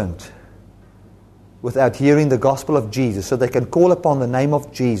and learned without hearing the gospel of Jesus, so they can call upon the name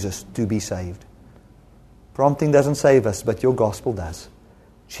of Jesus to be saved. Prompting doesn't save us, but your gospel does.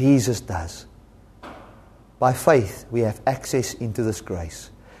 Jesus does. By faith, we have access into this grace.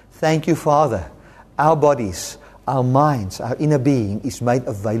 Thank you, Father. Our bodies, our minds, our inner being is made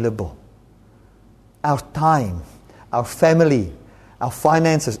available. Our time, our family, our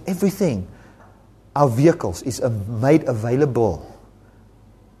finances, everything, our vehicles is made available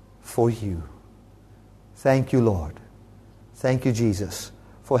for you. Thank you, Lord. Thank you, Jesus,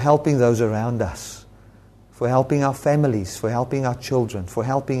 for helping those around us, for helping our families, for helping our children, for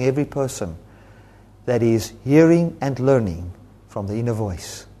helping every person that is hearing and learning from the inner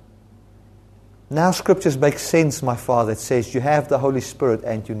voice. Now scriptures make sense, my Father. It says you have the Holy Spirit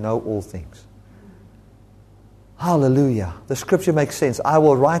and you know all things. Hallelujah. The scripture makes sense. I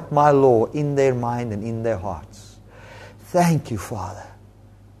will write my law in their mind and in their hearts. Thank you, Father.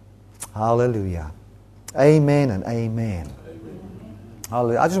 Hallelujah. Amen and amen.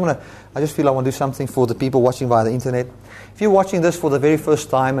 Hallelujah. I just feel I want to do something for the people watching via the internet. If you're watching this for the very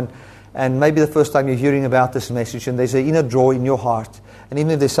first time and maybe the first time you're hearing about this message, and there's an inner draw in your heart, and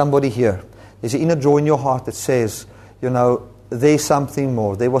even if there's somebody here, there's an inner draw in your heart that says, there's something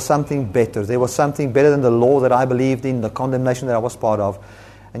more. There was something better. There was something better than the law that I believed in, the condemnation that I was part of.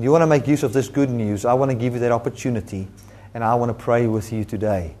 And you want to make use of this good news. I want to give you that opportunity. And I want to pray with you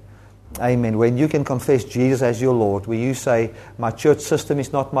today. Amen. When you can confess Jesus as your Lord, where you say, my church system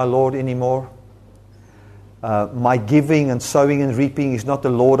is not my Lord anymore. My giving and sowing and reaping is not the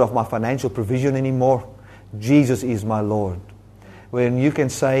Lord of my financial provision anymore. Jesus is my Lord. When you can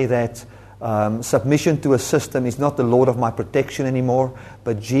say that submission to a system is not the Lord of my protection anymore,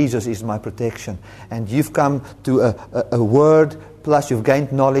 but Jesus is my protection. And you've come to a word, plus you've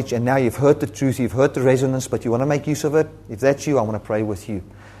gained knowledge, and now you've heard the truth, you've heard the resonance, but you want to make use of it. If that's you, I want to pray with you.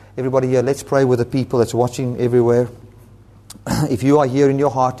 Everybody here, let's pray with the people that's watching everywhere. If you are here in your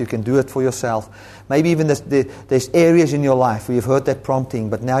heart, you can do it for yourself. Maybe even there's areas in your life where you've heard that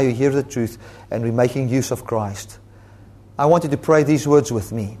prompting, but now you hear the truth and we're making use of Christ. I want you to pray these words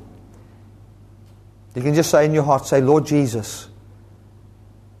with me. You can just say in your heart, say, Lord Jesus,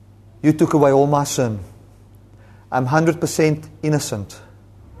 you took away all my sin. I'm 100% innocent.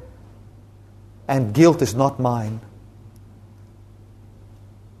 And guilt is not mine.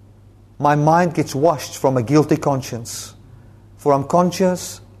 My mind gets washed from a guilty conscience, for I'm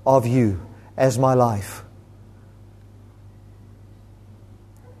conscious of you as my life.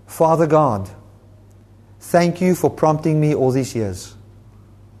 Father God, thank you for prompting me all these years.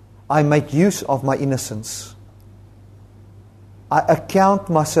 I make use of my innocence. I account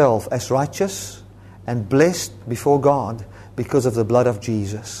myself as righteous and blessed before God because of the blood of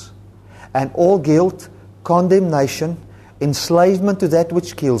Jesus. And all guilt, condemnation, enslavement to that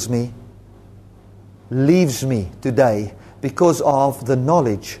which kills me, leaves me today because of the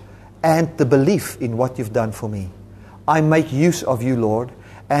knowledge and the belief in what you've done for me. I make use of you, Lord,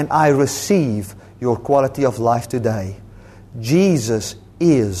 and I receive your quality of life today. Jesus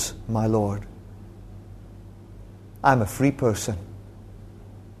is my Lord. I'm a free person.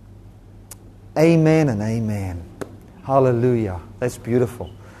 Amen and amen. Hallelujah. That's beautiful.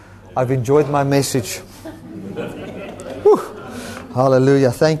 I've enjoyed my message. Whew.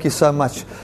 Hallelujah. Thank you so much.